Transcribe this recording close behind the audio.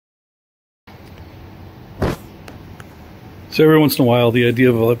So every once in a while, the idea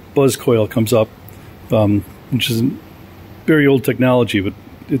of a buzz coil comes up, which is very old technology, but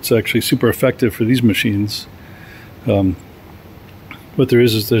it's actually super effective for these machines. What there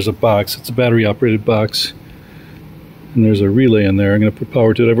is there's a box. It's a battery-operated box, and there's a relay in there. I'm going to put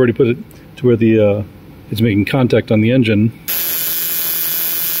power to it. I've already put it to where the it's making contact on the engine. You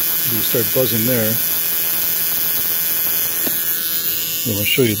start buzzing there. I'm going to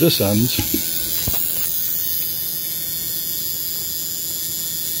show you this end.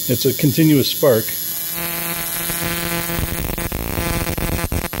 It's a continuous spark.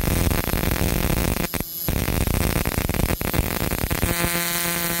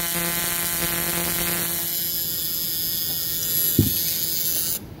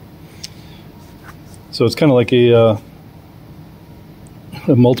 So it's kind of like a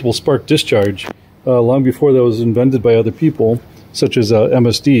multiple spark discharge. Long before that was invented by other people, such as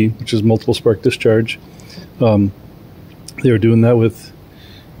MSD, which is multiple spark discharge. They were doing that with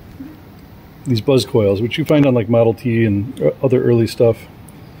these buzz coils, which you find on like Model T and other early stuff.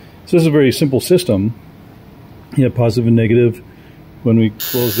 So this is a very simple system. You have positive and negative. When we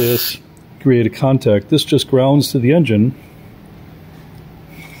close this, create a contact, this just grounds to the engine.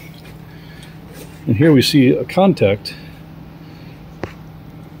 And here we see a contact.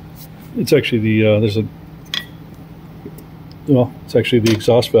 It's actually the it's actually the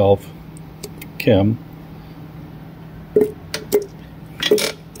exhaust valve cam.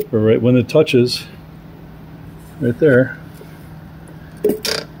 Right when it touches, right there,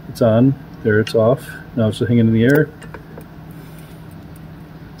 it's on. There, it's off. Now it's hanging in the air.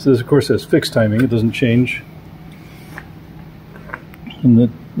 So this, of course, has fixed timing. It doesn't change. And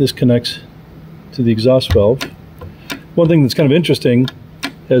this connects to the exhaust valve. One thing that's kind of interesting,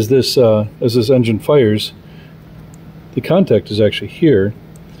 as this engine fires, the contact is actually here.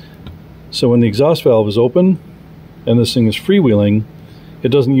 So when the exhaust valve is open and this thing is freewheeling, it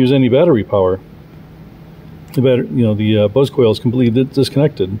doesn't use any battery power. The buzz coil is completely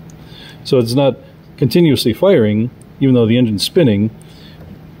disconnected. So it's not continuously firing, even though the engine's spinning.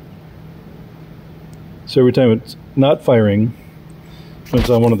 So every time it's not firing, when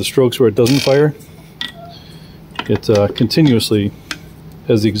it's on one of the strokes where it doesn't fire, it continuously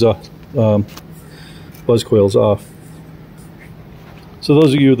has the exhaust buzz coils off. So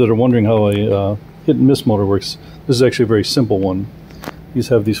those of you that are wondering how a hit and miss motor works, this is actually a very simple one. These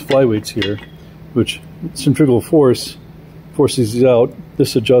have these flyweights here, which centrifugal force forces these out.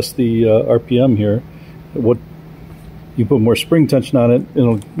 This adjusts the RPM here. What you put more spring tension on it,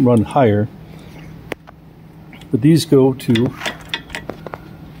 it'll run higher. But these go to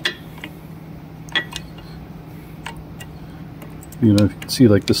you can see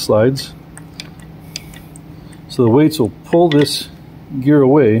like the slides. So the weights will pull this gear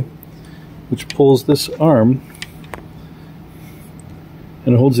away, which pulls this arm,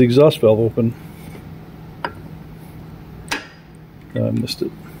 and it holds the exhaust valve open. I missed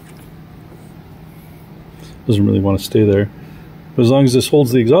it. Doesn't really want to stay there. But as long as this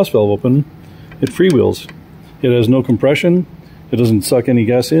holds the exhaust valve open, it freewheels. It has no compression. It doesn't suck any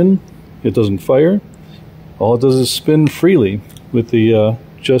gas in. It doesn't fire. All it does is spin freely with the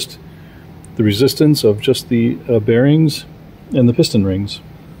just the resistance of just the bearings and the piston rings.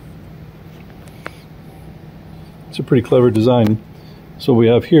 It's a pretty clever design. So what we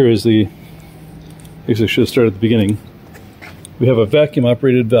have here is I guess I should have started at the beginning. We have a vacuum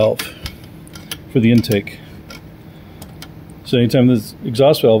operated valve for the intake. So anytime this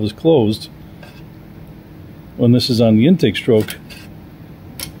exhaust valve is closed, when this is on the intake stroke,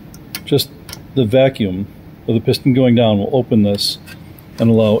 just the vacuum of the piston going down will open this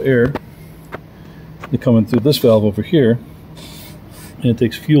and allow air to come in through this valve over here, and it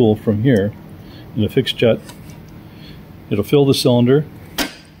takes fuel from here in a fixed jet. It'll fill the cylinder.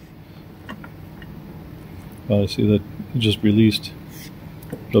 I see that it just released.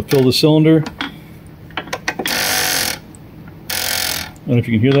 It'll fill the cylinder. I don't know if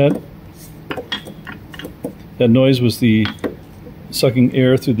you can hear that. That noise was the sucking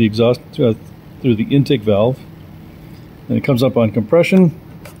air through the exhaust, through the intake valve. And it comes up on compression.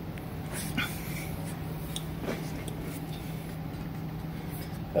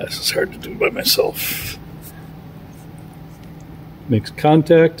 This is hard to do by myself. Makes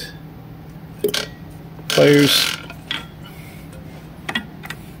contact, fires.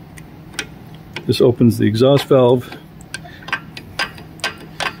 This opens the exhaust valve,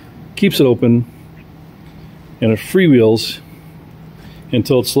 keeps it open, and it freewheels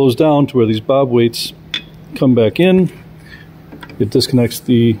until it slows down to where these bob weights come back in. It disconnects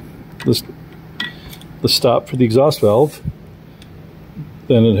the stop for the exhaust valve.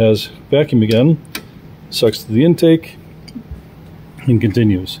 Then it has vacuum again, sucks to the intake, and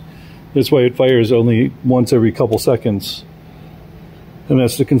continues. That's why it fires only once every couple seconds. And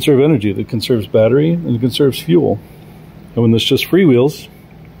that's to conserve energy. That conserves battery and it conserves fuel. And when this just freewheels,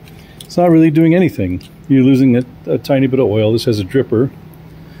 it's not really doing anything. You're losing a tiny bit of oil. This has a dripper.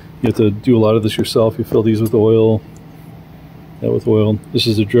 You have to do a lot of this yourself. You fill these with oil, that with oil. This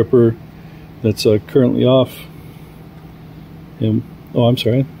is a dripper that's currently off. And, oh, I'm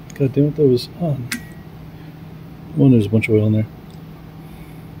sorry. God damn it, that was on. One, there's a bunch of oil in there.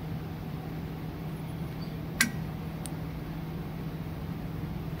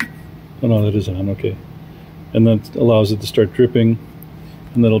 Oh no, that is on, okay. And that allows it to start dripping,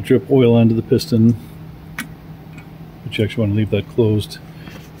 and that'll drip oil onto the piston. But you actually want to leave that closed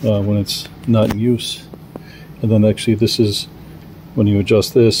when it's not in use. And then actually this is, when you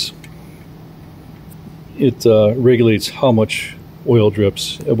adjust this, it regulates how much oil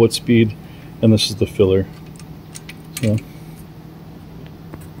drips, at what speed, and this is the filler. So,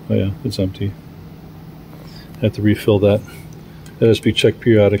 oh yeah, it's empty. I have to refill that. That has to be checked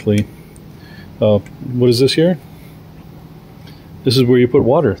periodically. What is this here? This is where you put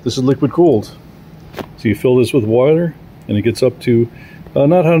water. This is liquid cooled. So you fill this with water and it gets up to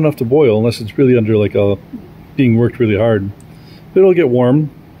not hot enough to boil unless it's really under like being worked really hard. But it'll get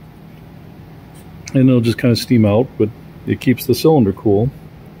warm and it'll just kind of steam out, but it keeps the cylinder cool.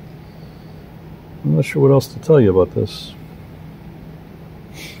 I'm not sure what else to tell you about this.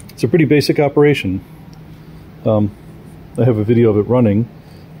 It's a pretty basic operation. I have a video of it running,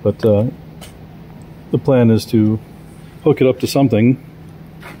 but the plan is to hook it up to something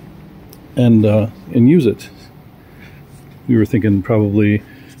and use it. We were thinking probably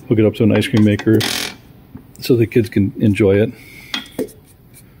hook it up to an ice cream maker so the kids can enjoy it.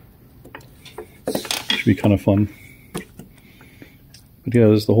 Should be kind of fun. But yeah,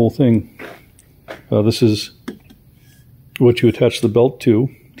 this is the whole thing. This is what you attach the belt to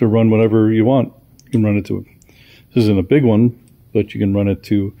run whatever you want. You can run it to, this isn't a big one, but you can run it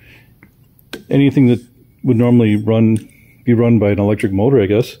to anything that would normally be run by an electric motor, I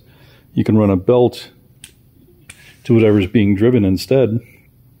guess. You can run a belt to whatever's being driven instead.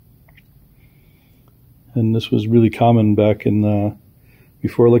 And this was really common back in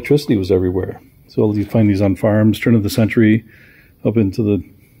before electricity was everywhere. So you find these on farms, turn of the century, up into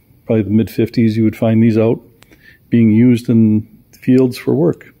probably the mid-50s, you would find these out being used in fields for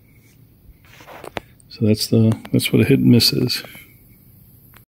work. So that's what a hit and miss is.